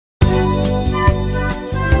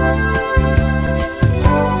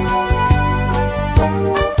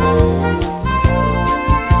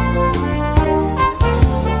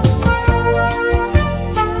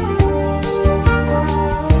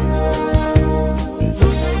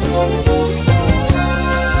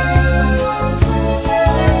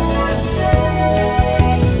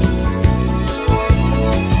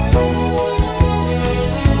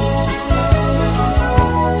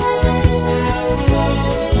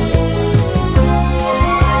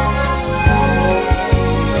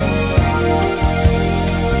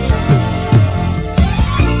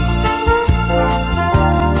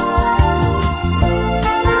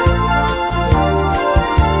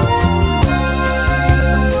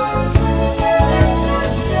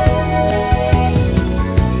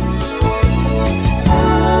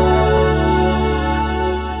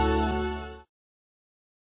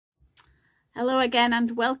again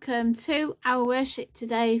and welcome to our worship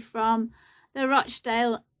today from the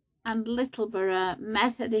Rochdale and Littleborough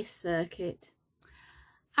Methodist Circuit.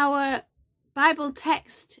 Our Bible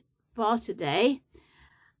text for today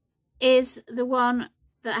is the one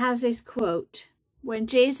that has this quote when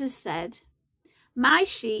Jesus said, "My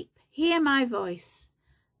sheep hear my voice,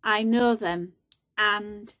 I know them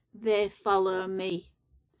and they follow me."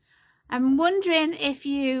 I'm wondering if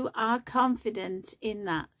you are confident in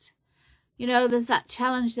that. You know, there's that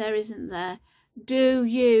challenge there, isn't there? Do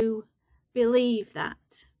you believe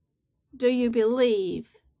that? Do you believe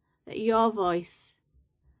that your voice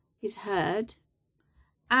is heard?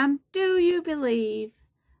 And do you believe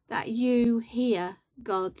that you hear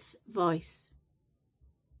God's voice?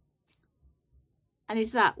 And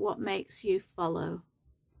is that what makes you follow?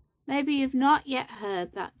 Maybe you've not yet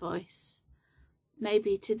heard that voice.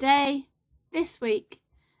 Maybe today, this week,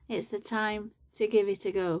 it's the time to give it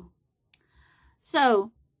a go.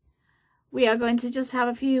 So, we are going to just have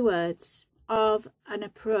a few words of an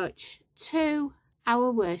approach to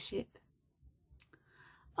our worship.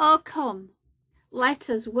 Oh, come, let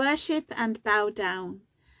us worship and bow down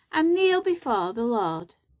and kneel before the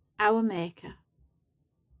Lord, our Maker.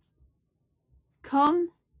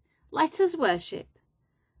 Come, let us worship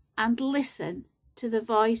and listen to the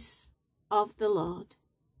voice of the Lord.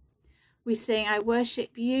 We sing, "I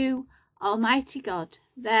worship you, Almighty God,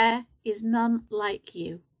 there is none like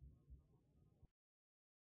you."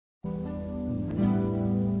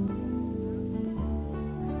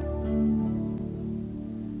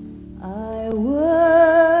 I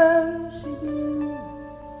worship you,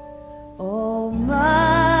 Almighty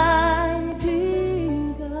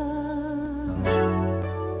God.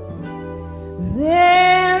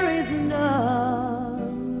 There is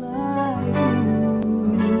none like you.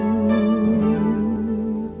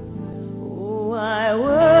 Oh, I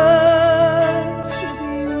worship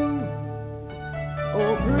you,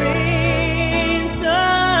 oh Prince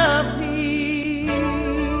of Peace.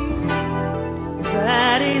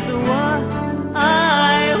 That is what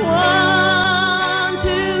I want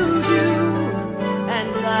to do,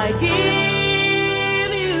 and I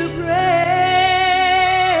give you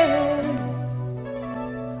praise,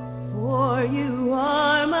 for you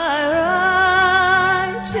are my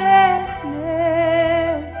righteousness.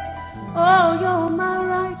 Oh, you're my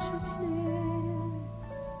righteousness.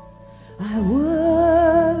 I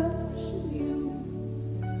worship you,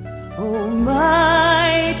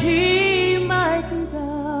 Almighty, mighty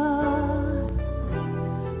God.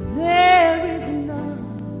 There is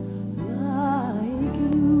none like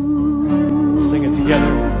you. Sing it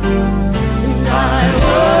together. I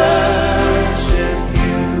worship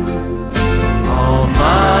you, Almighty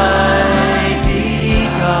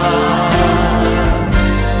God.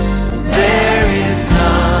 There is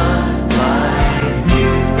none like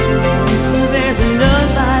you. There's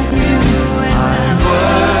none like you. And I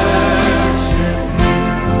worship you,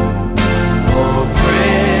 oh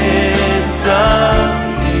Prince of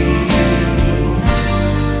Peace.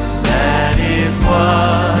 That is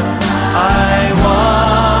what I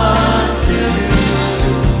want to do.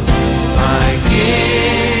 I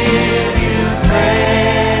give you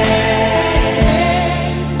praise,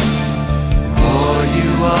 for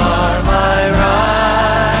you are my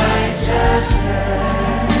righteousness.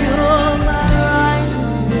 you're my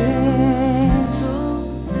righteousness.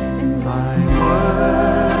 And I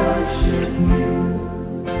worship you,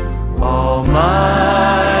 Almighty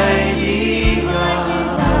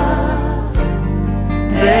God.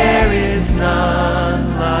 There is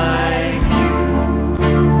none like you.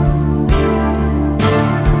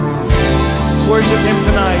 Let's worship Him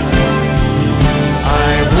tonight.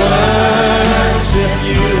 I worship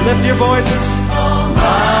you. Lift your voices.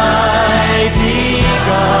 Almighty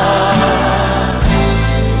God.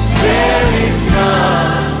 There is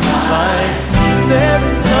none like you. There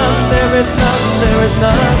is none, there is none, there is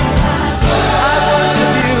none. I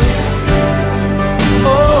worship you,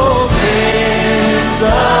 oh Prince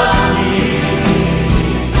of Peace.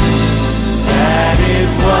 That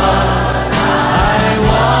is what I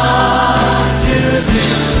want to do.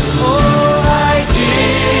 Oh, I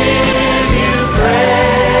give you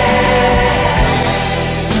praise,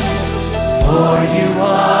 for you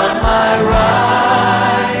are my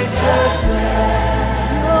righteousness.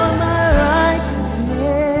 you're my righteousness.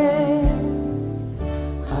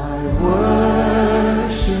 I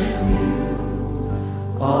worship you,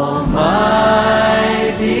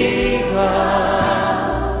 Almighty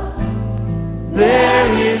God.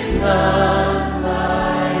 There is none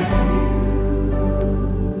like you.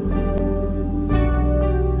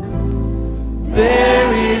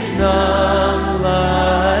 There is none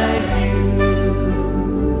like you.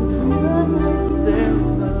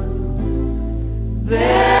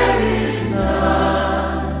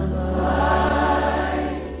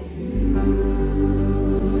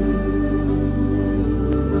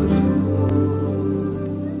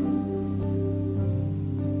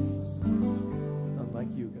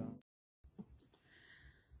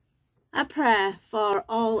 A prayer for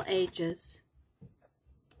all ages.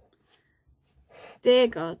 Dear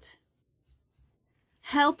God,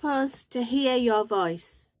 help us to hear your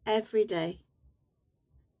voice every day.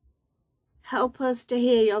 Help us to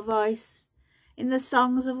hear your voice in the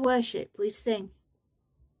songs of worship we sing.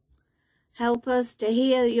 Help us to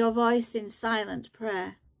hear your voice in silent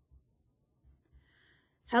prayer.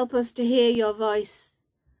 Help us to hear your voice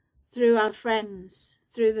through our friends,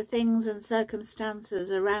 through the things and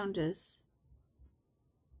circumstances around us.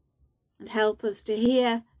 And help us to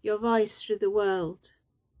hear your voice through the world.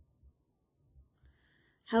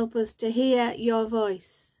 Help us to hear your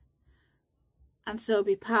voice and so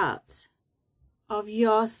be part of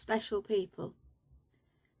your special people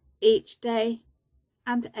each day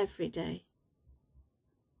and every day.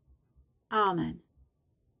 Amen.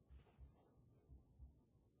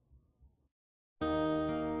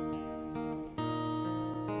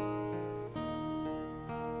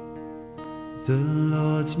 The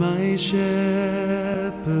Lord's my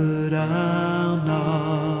shepherd, I'll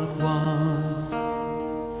not want.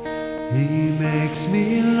 He makes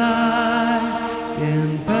me lie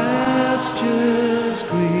in pastures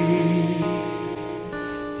green.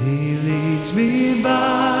 He leads me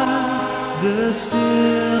by the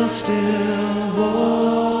still, still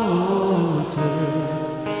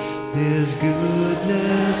waters. His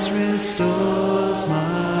goodness restores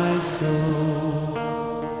my soul.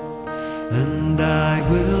 And I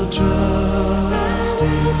will trust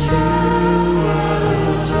in you.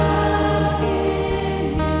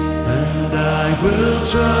 And I will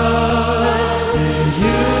trust in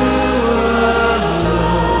you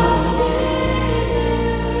alone.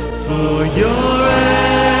 For your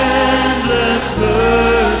endless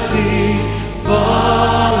mercy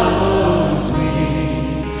follows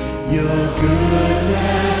me. Your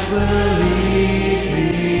goodness will lead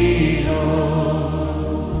me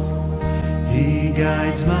home. He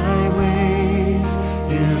guides my ways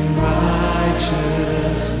in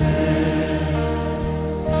righteousness,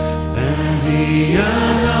 and He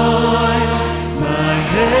anoints my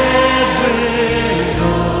head with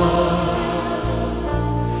oil,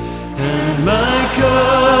 and my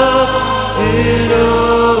cup it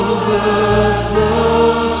overflows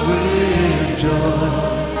with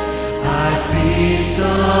joy. I feast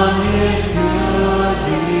on His pure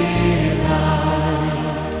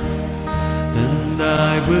delights, and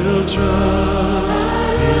I will trust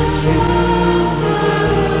in you.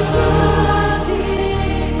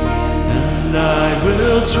 And I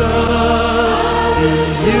will trust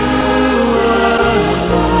in you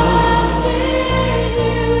alone.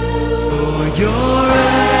 For your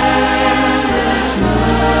endless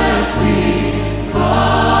mercy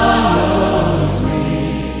follows me.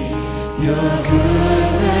 Your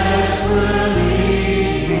goodness will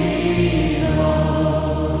lead me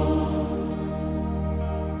home.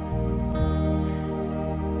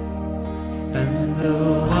 And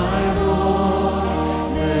though I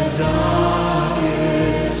walk the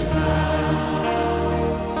darkest path,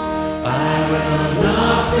 I will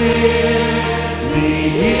not fear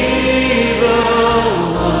the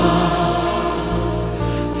evil one.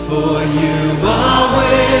 For you are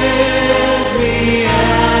with me,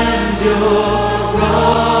 and your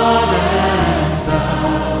rod and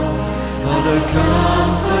staff are the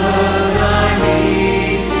comfort I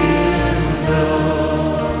need to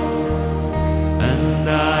know. And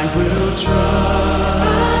I will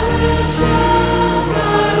trust in you.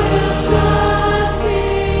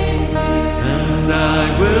 And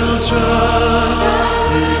I will trust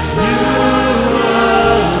in you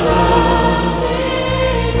alone.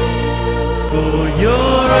 For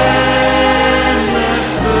your endless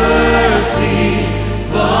mercy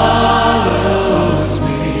follows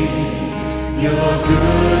me. Your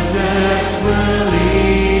goodness will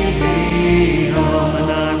lead me home.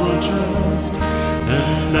 And I will trust,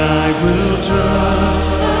 and I will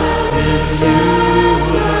trust in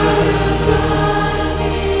you alone.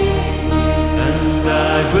 And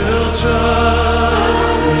I will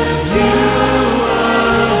trust in you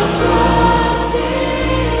alone.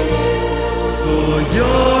 For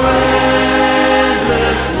your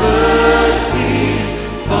endless mercy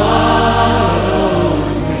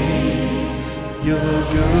follows me. Your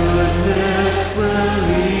goodness will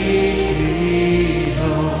lead me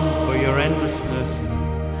home. For your endless mercy.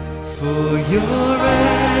 For your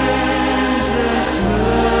endless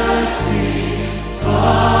mercy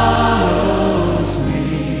follows me.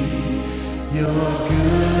 Your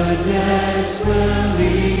goodness will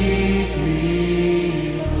lead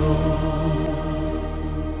me home.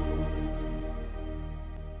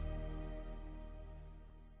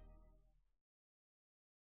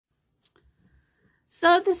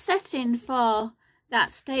 So the setting for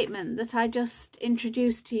that statement that I just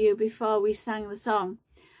introduced to you before we sang the song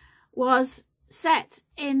was set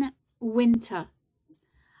in winter.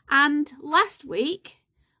 And last week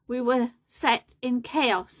we were set in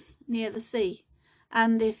chaos near the sea.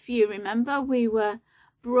 And if you remember, we were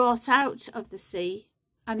brought out of the sea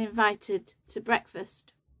and invited to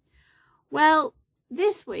breakfast. Well,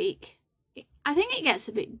 this week, I think it gets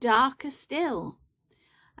a bit darker still.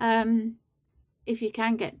 If you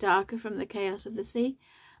can get darker from the chaos of the sea.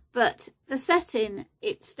 But the setting,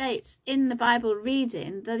 it states in the Bible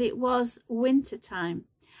reading that it was winter time.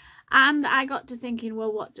 And I got to thinking,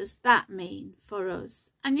 well, what does that mean for us?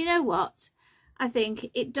 And you know what? I think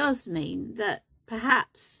it does mean that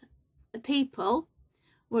perhaps the people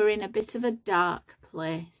were in a bit of a dark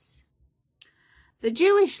place. The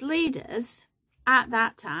Jewish leaders at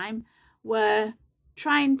that time were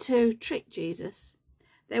trying to trick Jesus.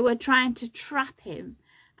 They were trying to trap him.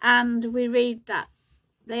 And we read that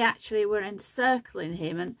they actually were encircling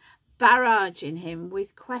him and barraging him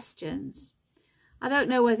with questions. I don't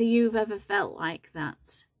know whether you've ever felt like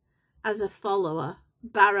that as a follower,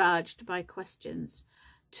 barraged by questions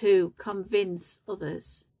to convince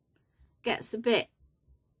others. Gets a bit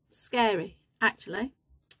scary, actually.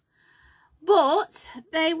 But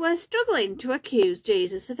they were struggling to accuse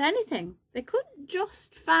Jesus of anything. They couldn't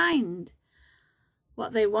just find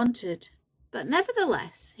what they wanted. But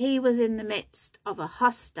nevertheless, he was in the midst of a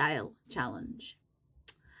hostile challenge.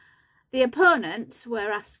 The opponents were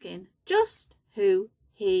asking just who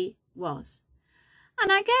he was. And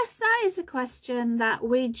I guess that is a question that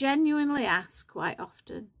we genuinely ask quite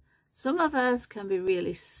often. Some of us can be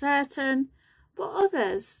really certain, but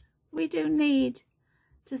others, we do need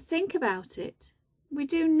to think about it. We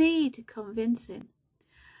do need convincing.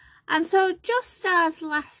 And so just as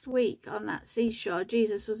last week on that seashore,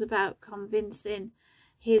 Jesus was about convincing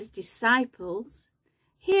his disciples,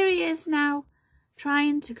 here he is now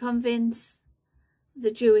trying to convince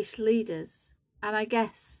the Jewish leaders, and I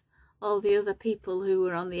guess all the other people who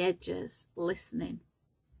were on the edges listening.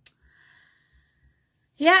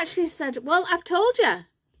 He actually said, well, I've told you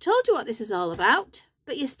what this is all about,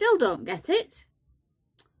 but you still don't get it.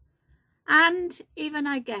 And even,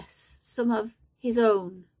 I guess, some of his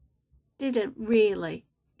own didn't really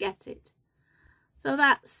get it. So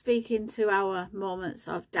that's speaking to our moments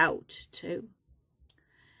of doubt too.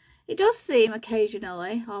 It does seem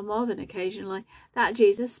occasionally, or more than occasionally, that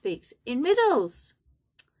Jesus speaks in riddles.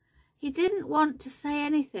 He didn't want to say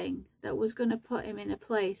anything that was going to put him in a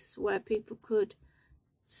place where people could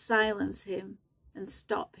silence him and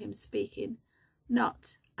stop him speaking.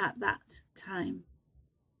 Not at that time.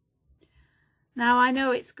 Now, I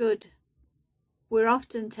know it's good. We're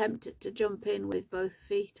often tempted to jump in with both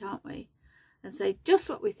feet, aren't we? And say just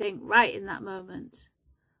what we think right in that moment.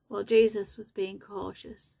 Well, Jesus was being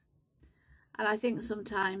cautious. And I think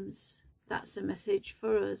sometimes that's a message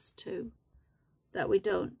for us too, that we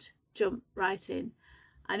don't jump right in.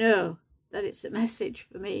 I know that it's a message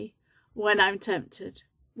for me when I'm tempted,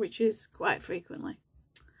 which is quite frequently.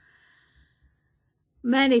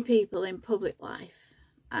 Many people in public life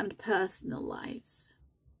and personal lives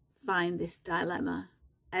find this dilemma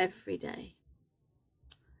every day.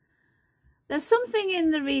 There's something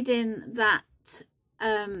in the reading that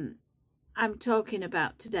I'm talking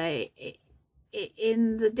about today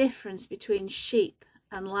in the difference between sheep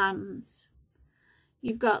and lambs.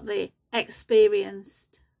 You've got the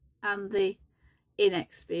experienced and the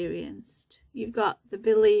inexperienced. You've got the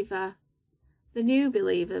believer, the new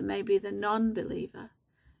believer, maybe the non-believer.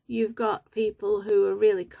 You've got people who are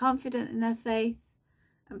really confident in their faith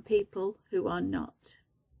and people who are not.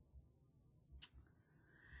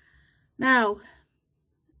 Now,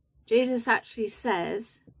 Jesus actually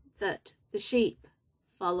says that the sheep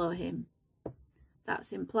follow him.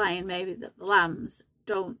 That's implying maybe that the lambs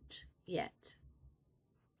don't yet.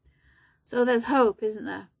 So there's hope, isn't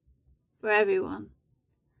there, for everyone,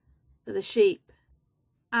 for the sheep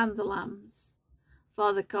and the lambs,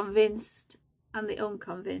 for the convinced and the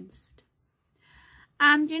unconvinced.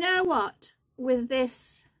 And you know what? With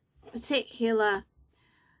this particular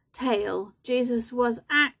tale, Jesus was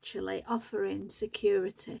actually offering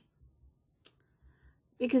security,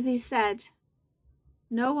 because he said,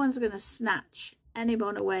 no one's going to snatch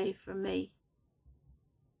anyone away from me,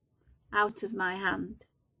 out of my hand.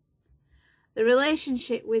 The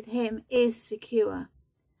relationship with him is secure,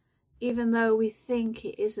 even though we think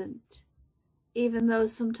it isn't, even though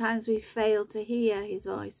sometimes we fail to hear his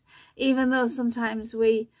voice, even though sometimes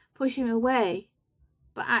we push him away,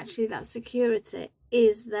 but actually that security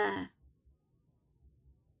is there.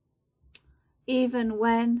 Even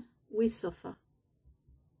when we suffer,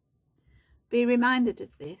 be reminded of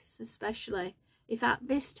this, especially if at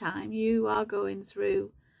this time you are going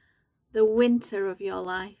through the winter of your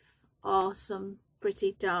life or some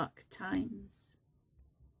pretty dark times.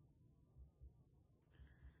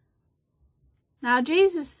 Now,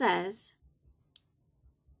 Jesus says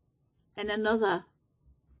in another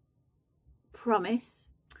promise,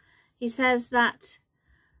 he says that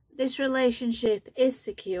this relationship is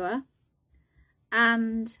secure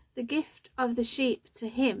and the gift of the sheep to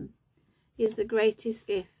him is the greatest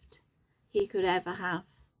gift he could ever have.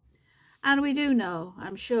 And we do know,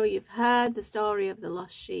 I'm sure you've heard the story of the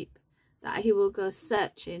lost sheep, that he will go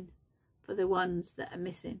searching for the ones that are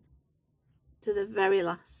missing to the very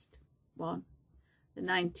last one, the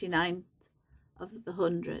 99th of the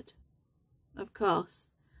 100. Of course,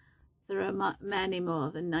 there are many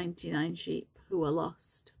more than 99 sheep who are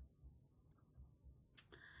lost.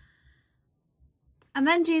 And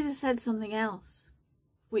then Jesus said something else,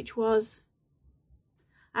 which was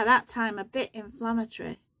at that time a bit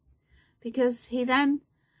inflammatory, because he then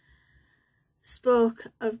spoke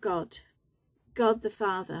of God the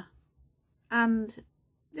Father. And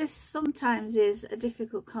this sometimes is a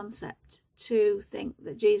difficult concept, to think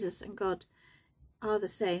that Jesus and God are the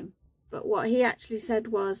same. But what he actually said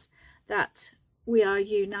was that we are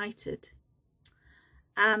united.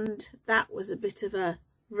 And that was a bit of a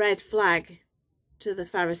red flag to the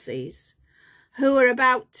Pharisees, who were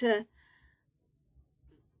about to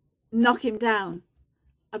knock him down,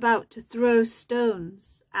 about to throw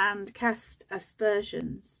stones and cast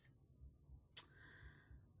aspersions.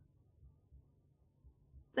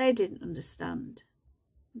 They didn't understand.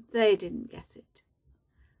 They didn't get it.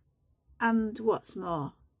 And what's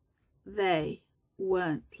more, they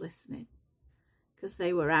weren't listening, because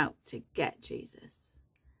they were out to get Jesus.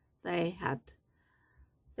 They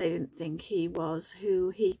didn't think he was who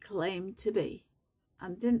he claimed to be,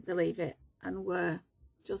 and didn't believe it, and were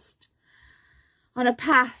just on a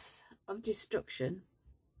path of destruction.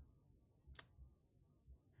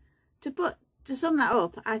 To sum that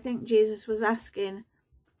up, I think Jesus was asking,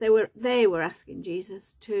 they were asking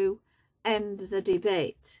Jesus to end the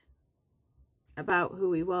debate about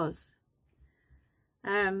who he was.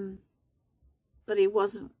 But he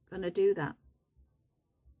wasn't going to do that.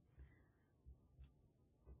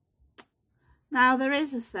 Now, there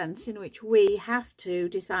is a sense in which we have to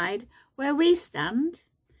decide where we stand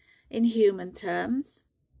in human terms,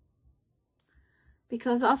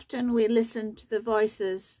 because often we listen to the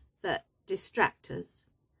voices that distract us.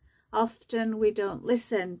 Often we don't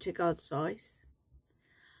listen to God's voice.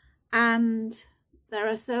 And there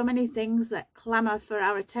are so many things that clamour for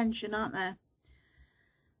our attention, aren't there?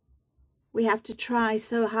 We have to try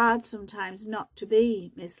so hard sometimes not to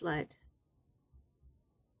be misled.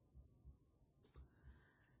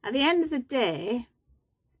 At the end of the day,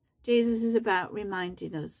 Jesus is about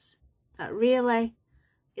reminding us that really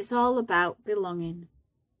it's all about belonging.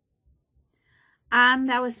 And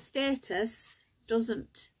our status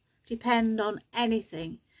doesn't depend on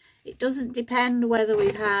anything. It doesn't depend whether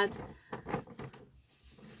we've had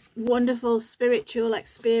wonderful spiritual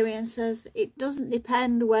experiences. It doesn't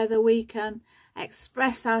depend whether we can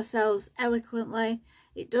express ourselves eloquently.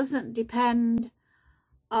 It doesn't depend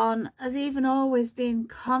on us even always being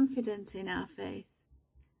confident in our faith.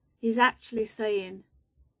 He's actually saying,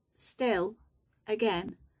 still,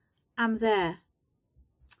 again, I'm there.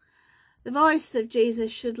 The voice of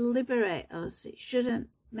Jesus should liberate us. It shouldn't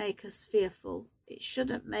make us fearful. It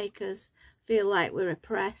shouldn't make us feel like we're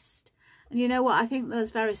oppressed. And you know what? I think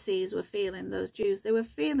those Pharisees were feeling, those Jews, they were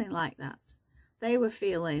feeling like that. They were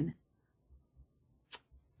feeling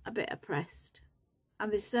a bit oppressed.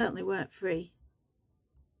 And they certainly weren't free.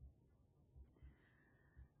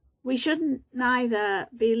 We shouldn't neither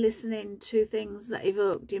be listening to things that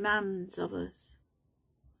evoke demands of us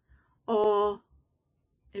or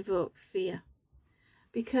evoke fear,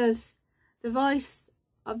 because the voice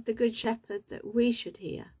of the Good Shepherd that we should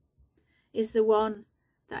hear is the one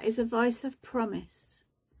that is a voice of promise,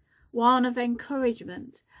 one of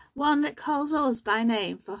encouragement, one that calls us by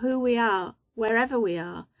name for who we are, wherever we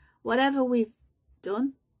are, whatever we've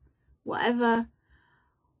done, whatever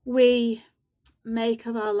we make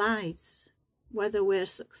of our lives, whether we're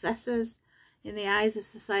successes in the eyes of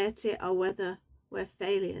society or whether we're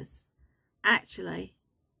failures. Actually,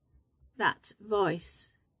 that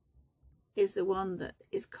voice is the one that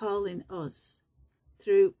is calling us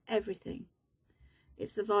through everything.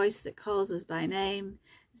 It's the voice that calls us by name.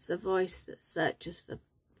 It's the voice that searches for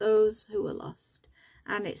those who are lost.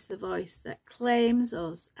 And it's the voice that claims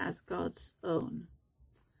us as God's own.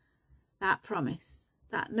 That promise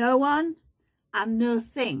that no one and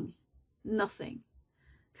nothing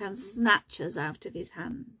can snatch us out of his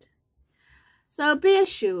hand. So be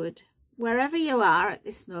assured, wherever you are at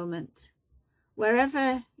this moment,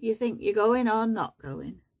 wherever you think you're going or not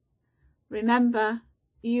going, remember,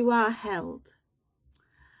 you are held.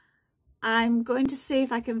 I'm going to see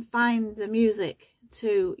if I can find the music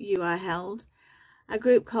to You Are Held. A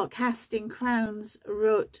group called Casting Crowns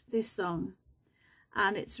wrote this song,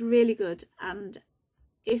 and it's really good. And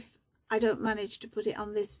if I don't manage to put it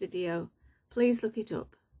on this video, please look it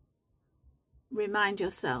up. Remind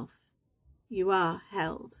yourself, you are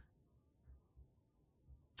held.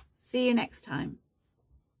 See you next time.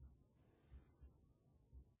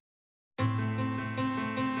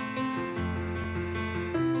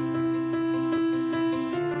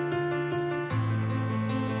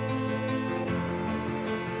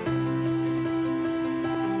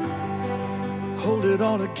 Hold it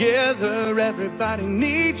all together, everybody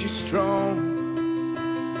needs you strong.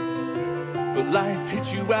 But life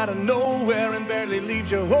hits you out of nowhere and barely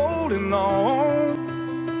leaves you holding on.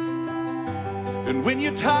 And when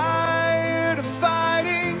you're tired of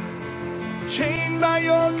fighting, chained by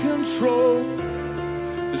your control,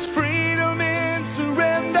 there's freedom in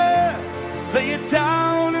surrender. Lay it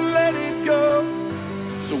down and let it go.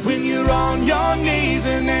 So when you're on your knees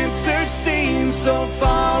and answers seem so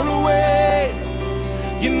far away,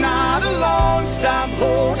 you're not alone. Stop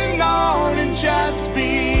holding on and just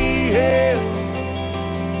be held.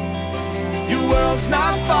 Your world's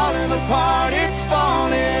not falling apart, it's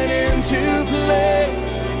falling into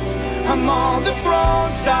place. I'm on the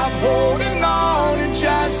throne. Stop holding on and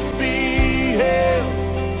just be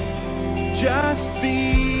held. Just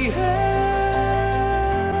be held.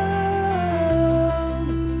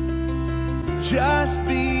 Just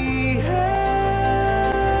be held.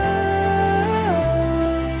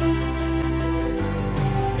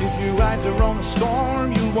 Your eyes are on the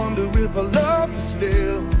storm, you wonder if I love you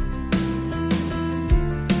still.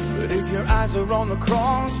 But if your eyes are on the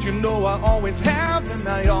cross, you know I always have and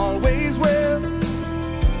I always will.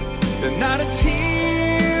 And not a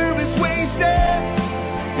tear is wasted.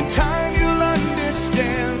 In time you'll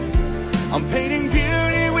understand. I'm painting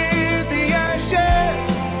beauty with the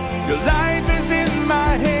ashes. Your life is in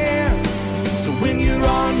my hands. So when you're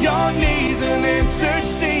on your knees and answers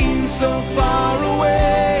seem so far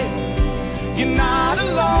away, you're not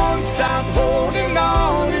alone. Stop holding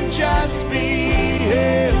on and just be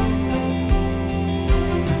held.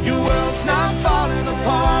 Your world's not falling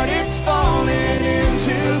apart, it's falling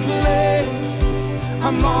into place.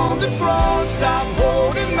 I'm on the throne. Stop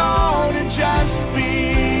holding on and just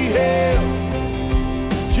be held.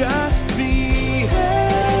 Just be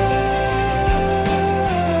held.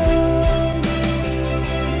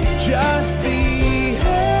 Just be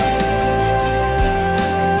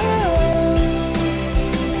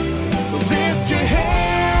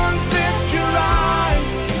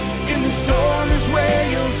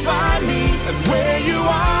where you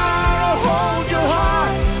are, I'll hold your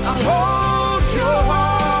heart, I'll hold your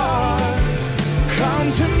heart.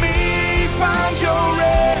 Come to me, find your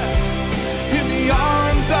rest in the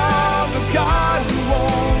arms of the God who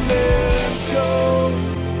won't let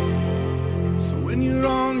go. So when you're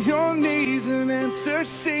on your knees and answers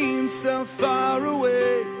seem so far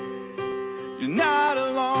away, you're not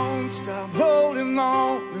alone. Stop holding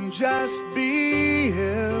on and just be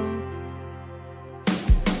held.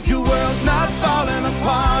 Your world's not falling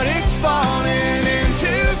apart, it's falling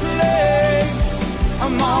into place.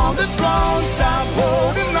 I'm on the throne. Stop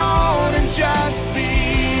holding on and just be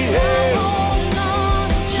held.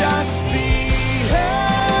 Just be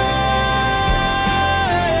held.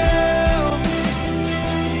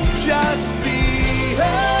 Just be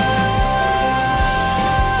held.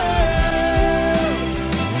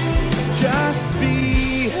 Just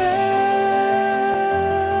be held.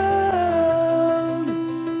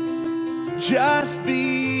 Just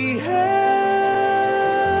be